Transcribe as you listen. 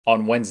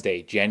On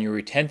Wednesday,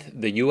 January 10th,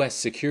 the U.S.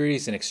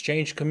 Securities and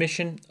Exchange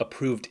Commission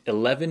approved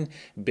 11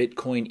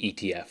 Bitcoin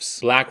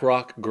ETFs.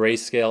 BlackRock,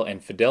 Grayscale,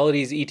 and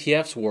Fidelity's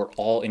ETFs were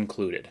all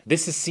included.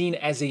 This is seen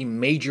as a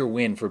major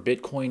win for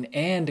Bitcoin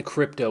and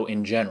crypto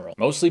in general,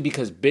 mostly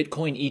because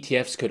Bitcoin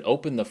ETFs could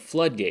open the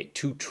floodgate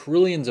to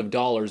trillions of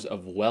dollars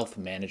of wealth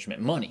management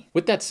money.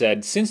 With that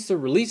said, since the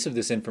release of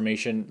this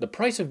information, the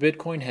price of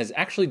Bitcoin has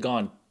actually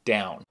gone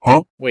down.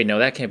 Wait, no,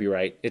 that can't be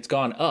right. It's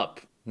gone up.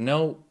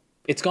 No,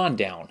 it's gone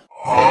down.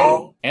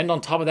 And on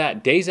top of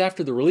that, days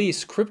after the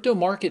release, crypto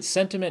market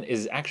sentiment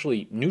is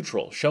actually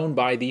neutral, shown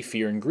by the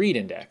Fear and Greed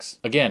Index.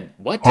 Again,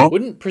 what?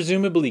 Wouldn't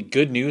presumably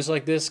good news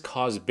like this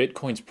cause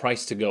Bitcoin's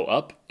price to go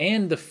up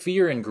and the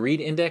Fear and Greed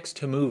Index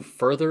to move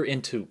further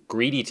into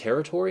greedy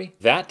territory?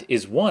 That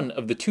is one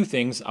of the two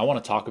things I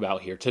want to talk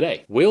about here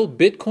today. Will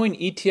Bitcoin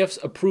ETF's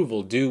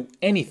approval do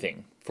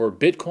anything for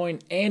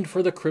Bitcoin and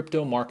for the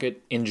crypto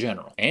market in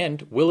general?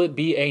 And will it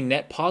be a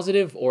net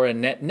positive or a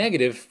net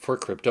negative for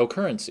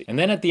cryptocurrency? And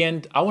then at the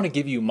end, I want to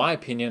give you my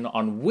opinion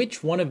on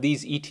which one of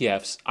these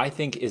ETFs I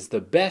think is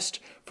the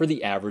best for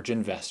the average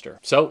investor.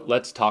 So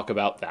let's talk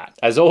about that.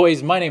 As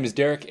always, my name is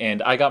Derek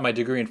and I got my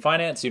degree in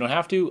finance, so you don't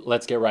have to.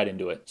 Let's get right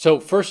into it. So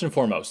first and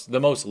foremost, the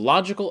most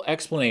logical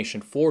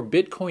explanation for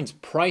Bitcoin's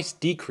price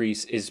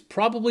decrease is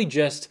probably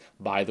just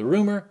buy the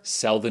rumor,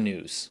 sell the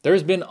news.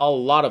 There's been a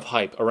lot of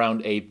hype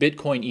around a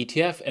Bitcoin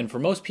ETF, and for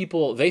most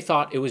people, they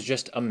thought it was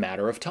just a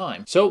matter of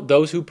time. So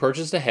those who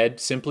purchased ahead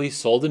simply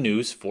sold the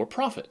news for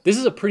profit. This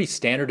is a pretty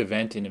standard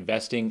event in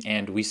investing,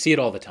 and we see it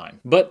all the time.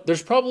 But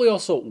there's probably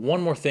also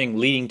one more thing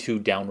leading to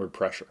downward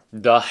pressure.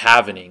 The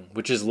halvening,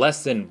 which is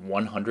less than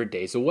 100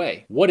 days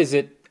away. What is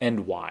it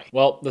and why?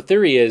 Well, the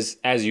theory is,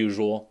 as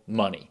usual,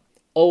 money.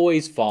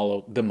 Always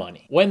follow the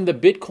money. When the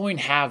Bitcoin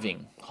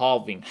halving,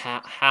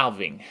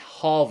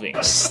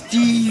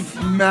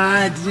 Steve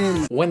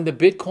Madden. When the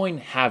Bitcoin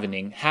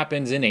halving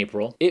happens in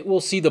April, it will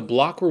see the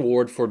block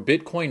reward for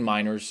Bitcoin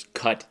miners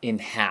cut in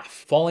half,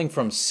 falling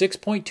from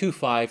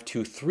 6.25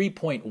 to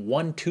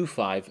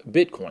 3.125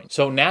 Bitcoin.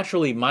 So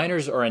naturally,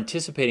 miners are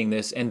anticipating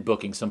this and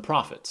booking some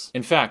profits.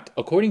 In fact,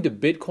 according to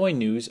Bitcoin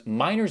News,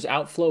 miners'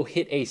 outflow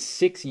hit a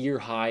 6-year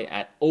high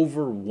at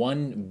over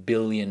 $1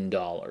 billion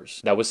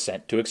that was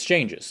sent to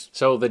exchanges.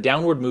 So the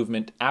downward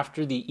movement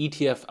after the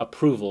ETF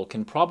approval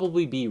can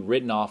probably be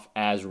written off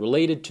as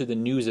related to the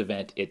news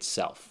event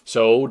itself.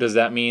 So does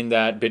that mean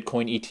that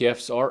Bitcoin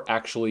ETFs are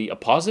actually a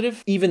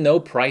positive, even though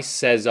price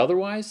says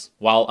otherwise?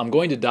 While I'm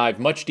going to dive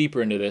much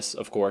deeper into this,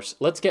 of course,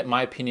 let's get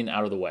my opinion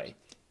out of the way.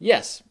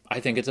 Yes,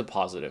 I think it's a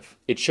positive.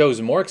 It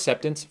shows more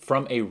acceptance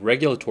from a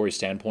regulatory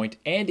standpoint,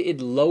 and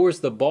it lowers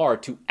the bar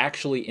to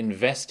actually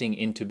investing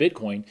into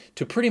Bitcoin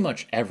to pretty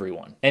much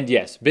everyone. And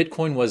yes,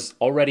 Bitcoin was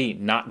already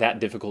not that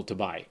difficult to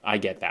buy. I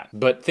get that.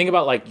 But think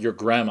about like your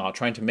grandma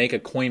trying to make a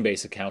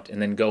Coinbase account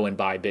and then go and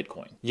buy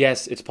Bitcoin.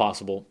 Yes, it's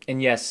possible.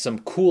 And yes, some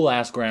cool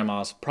ass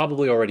grandmas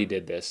probably already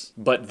did this.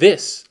 But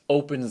this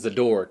opens the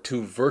door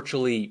to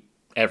virtually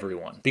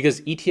everyone, because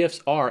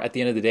ETFs are, at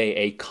the end of the day,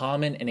 a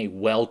common and a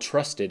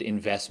well-trusted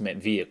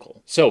investment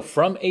vehicle. So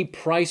from a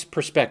price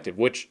perspective,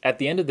 which at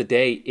the end of the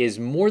day is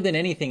more than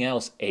anything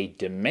else a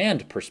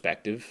demand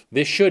perspective,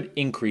 this should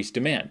increase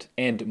demand.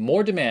 And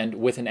more demand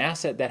with an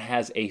asset that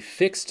has a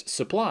fixed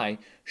supply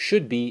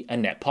should be a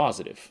net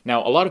positive.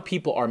 Now, a lot of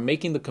people are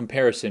making the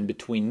comparison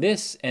between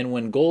this and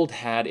when gold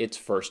had its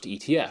first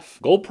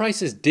ETF. Gold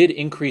prices did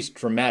increase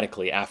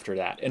dramatically after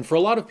that, and for a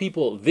lot of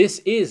people, this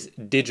is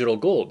digital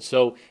gold,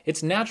 so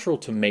it's natural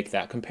to make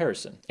that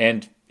comparison.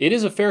 And it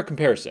is a fair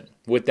comparison.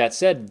 With that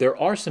said, there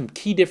are some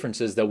key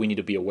differences that we need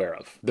to be aware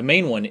of. The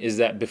main one is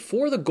that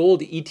before the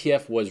gold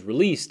ETF was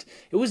released,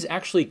 it was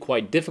actually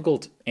quite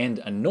difficult and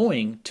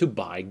annoying to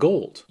buy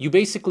gold. You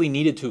basically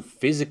needed to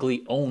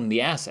physically own the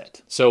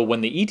asset. So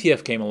when the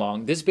ETF came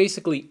along, this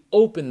basically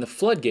opened the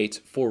floodgates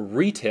for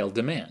retail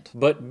demand.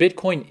 But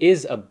Bitcoin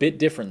is a bit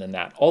different than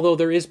that, although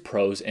there is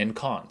pros and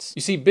cons.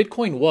 You see,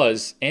 Bitcoin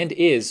was and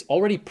is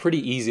already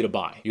pretty easy to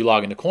buy. You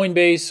log into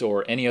Coinbase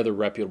or any other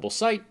reputable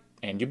site,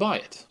 and you buy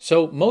it.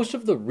 So most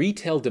of the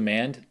retail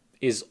demand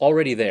is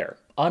already there,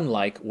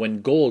 unlike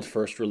when gold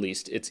first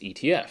released its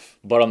ETF.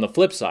 But on the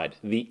flip side,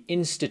 the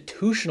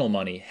institutional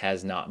money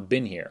has not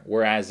been here,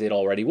 whereas it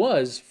already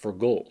was for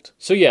gold.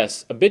 So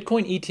yes, a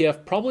Bitcoin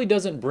ETF probably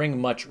doesn't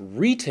bring much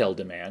retail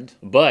demand,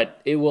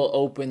 but it will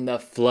open the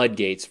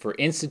floodgates for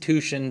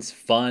institutions,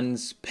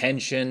 funds,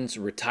 pensions,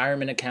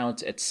 retirement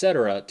accounts,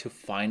 etc. to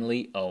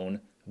finally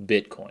own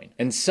Bitcoin.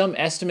 And some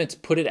estimates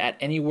put it at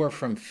anywhere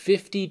from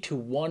 $50 to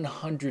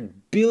 $100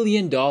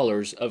 billion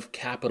of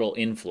capital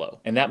inflow.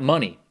 And that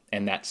money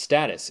and that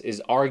status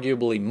is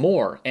arguably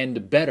more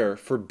and better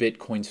for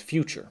Bitcoin's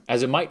future,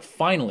 as it might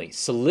finally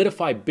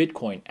solidify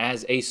Bitcoin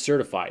as a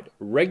certified,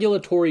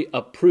 regulatory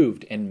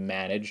approved and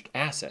managed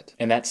asset.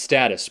 And that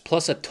status,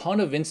 plus a ton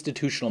of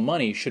institutional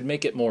money, should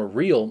make it more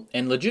real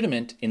and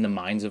legitimate in the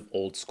minds of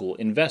old school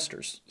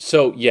investors.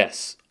 So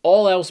yes,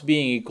 All else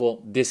being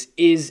equal, this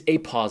is a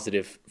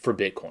positive for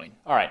Bitcoin.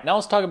 All right, now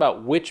let's talk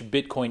about which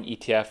Bitcoin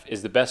ETF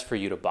is the best for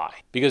you to buy,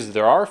 because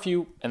there are a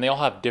few and they all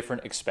have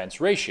different expense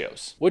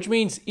ratios, which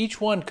means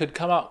each one could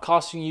come out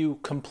costing you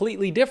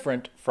completely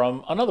different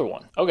from another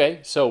one. Okay,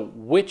 so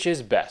which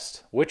is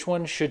best? Which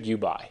one should you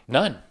buy?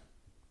 None.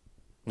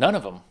 None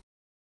of them.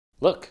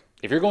 Look,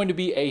 if you're going to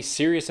be a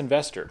serious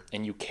investor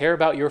and you care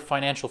about your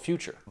financial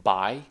future,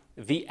 buy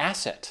the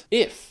asset.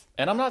 If,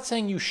 and I'm not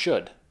saying you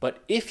should,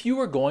 but if you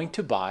are going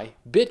to buy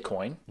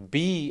Bitcoin,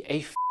 be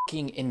a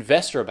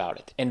investor about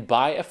it and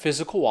buy a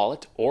physical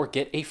wallet or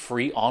get a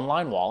free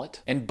online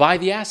wallet and buy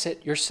the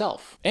asset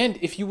yourself. And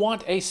if you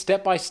want a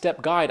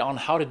step-by-step guide on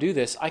how to do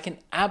this, I can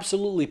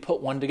absolutely put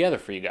one together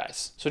for you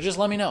guys. So just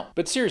let me know.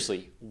 But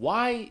seriously,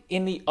 why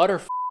in the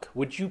utter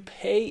would you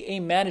pay a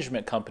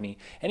management company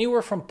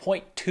anywhere from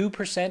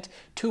 0.2%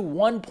 to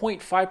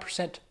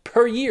 1.5%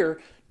 per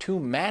year to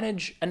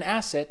manage an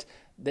asset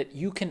that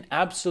you can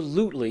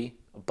absolutely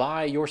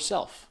buy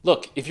yourself?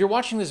 Look, if you're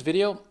watching this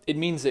video, it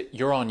means that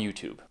you're on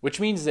YouTube, which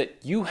means that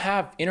you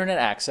have internet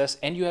access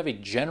and you have a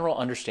general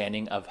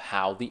understanding of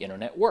how the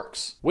internet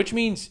works, which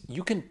means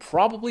you can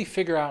probably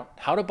figure out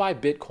how to buy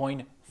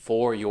Bitcoin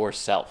for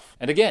yourself.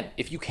 And again,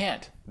 if you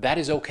can't, that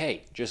is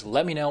okay. Just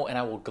let me know and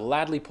I will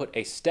gladly put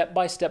a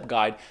step-by-step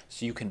guide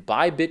so you can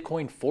buy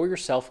Bitcoin for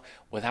yourself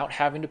without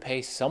having to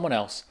pay someone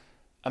else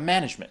a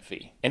management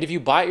fee. And if you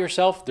buy it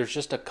yourself, there's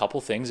just a couple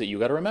things that you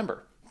got to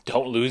remember.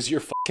 Don't lose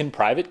your fucking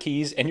private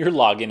keys and your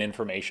login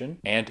information,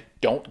 and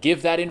don't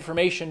give that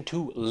information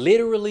to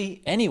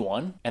literally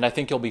anyone, and I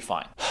think you'll be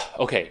fine.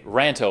 Okay,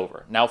 rant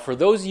over. Now, for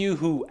those of you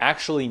who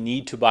actually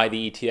need to buy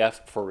the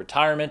ETF for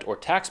retirement or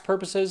tax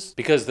purposes,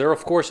 because there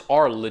of course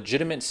are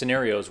legitimate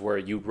scenarios where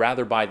you'd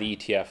rather buy the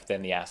ETF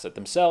than the asset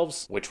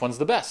themselves, which one's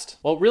the best?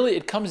 Well, really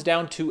it comes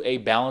down to a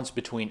balance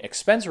between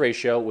expense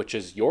ratio, which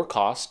is your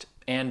cost,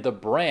 and the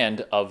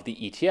brand of the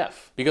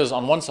ETF. Because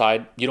on one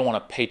side, you don't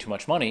want to pay too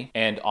much money,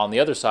 and on the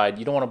other side,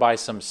 you don't want to buy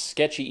some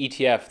sketchy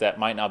ETF that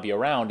might not be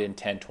around in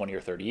 10, 20, or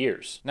 30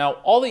 years. Now,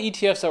 all the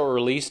ETFs that were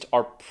released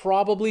are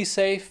probably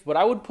safe, but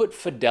I would put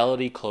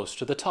Fidelity close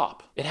to the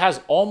top. It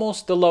has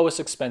almost the lowest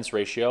expense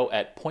ratio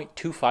at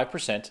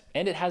 0.25%,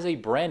 and it has a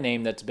brand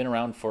name that's been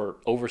around for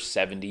over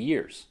 70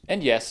 years.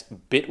 And yes,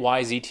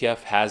 Bitwise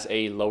ETF has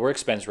a lower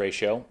expense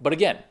ratio, but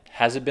again,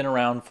 has it been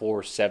around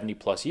for 70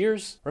 plus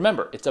years?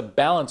 Remember, it's a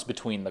balance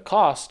between the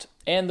cost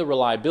and the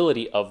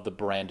reliability of the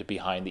brand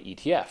behind the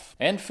ETF.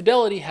 And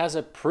Fidelity has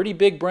a pretty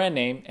big brand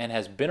name and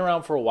has been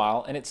around for a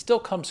while, and it still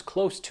comes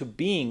close to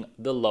being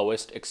the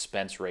lowest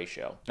expense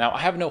ratio. Now, I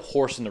have no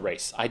horse in the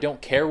race. I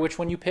don't care which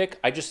one you pick.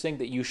 I just think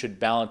that you should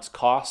balance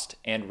cost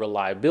and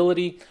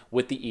reliability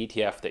with the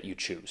ETF that you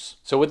choose.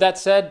 So with that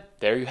said,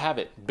 there you have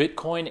it.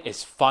 Bitcoin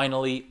is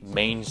finally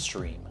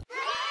mainstream.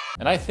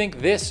 And I think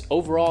this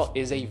overall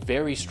is a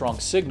very strong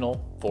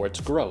signal for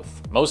its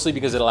growth, mostly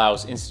because it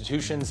allows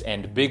institutions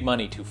and big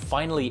money to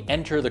finally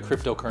enter the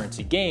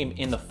cryptocurrency game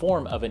in the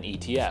form of an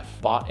ETF,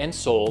 bought and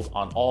sold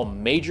on all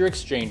major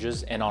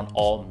exchanges and on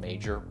all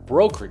major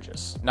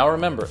brokerages. Now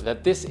remember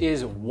that this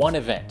is one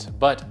event,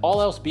 but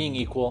all else being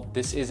equal,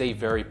 this is a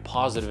very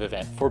positive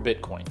event for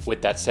Bitcoin.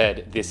 With that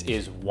said, this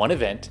is one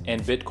event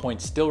and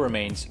Bitcoin still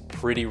remains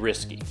pretty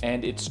risky,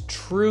 and its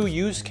true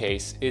use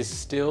case is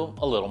still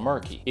a little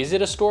murky. Is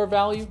it a store of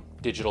value?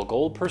 Digital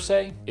gold per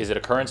se? Is it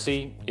a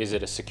currency? Is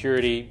it a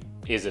security?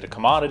 Is it a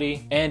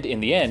commodity? And in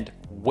the end,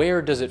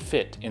 where does it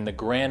fit in the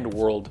grand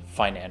world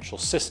financial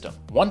system?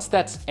 Once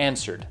that's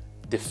answered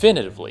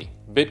definitively,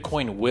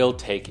 Bitcoin will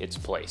take its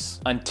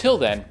place. Until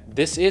then,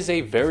 this is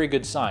a very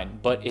good sign,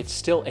 but it's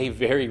still a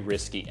very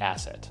risky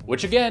asset,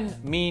 which again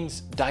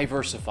means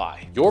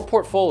diversify. Your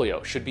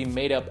portfolio should be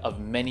made up of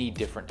many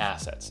different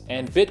assets,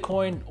 and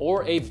Bitcoin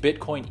or a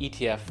Bitcoin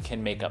ETF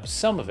can make up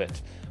some of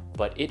it,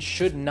 but it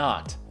should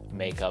not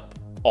make up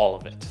all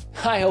of it.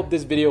 I hope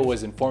this video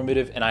was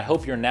informative, and I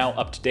hope you're now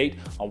up to date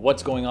on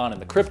what's going on in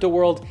the crypto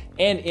world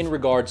and in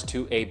regards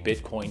to a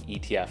Bitcoin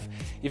ETF.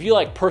 If you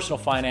like personal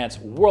finance,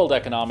 world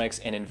economics,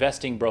 and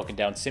investing broken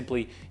down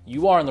simply,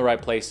 you are in the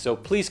right place, so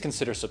please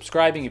consider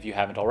subscribing if you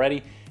haven't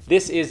already.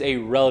 This is a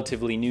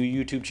relatively new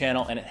YouTube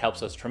channel and it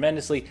helps us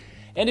tremendously.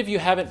 And if you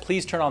haven't,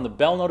 please turn on the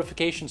bell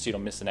notification so you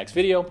don't miss the next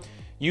video.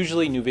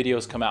 Usually new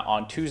videos come out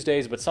on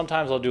Tuesdays, but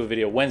sometimes I'll do a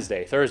video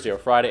Wednesday, Thursday, or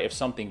Friday if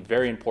something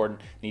very important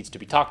needs to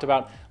be talked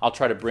about. I'll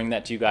try to bring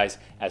that to you guys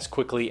as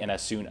quickly and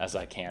as soon as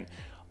I can.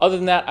 Other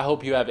than that, I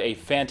hope you have a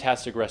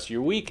fantastic rest of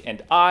your week,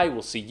 and I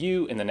will see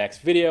you in the next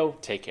video.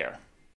 Take care.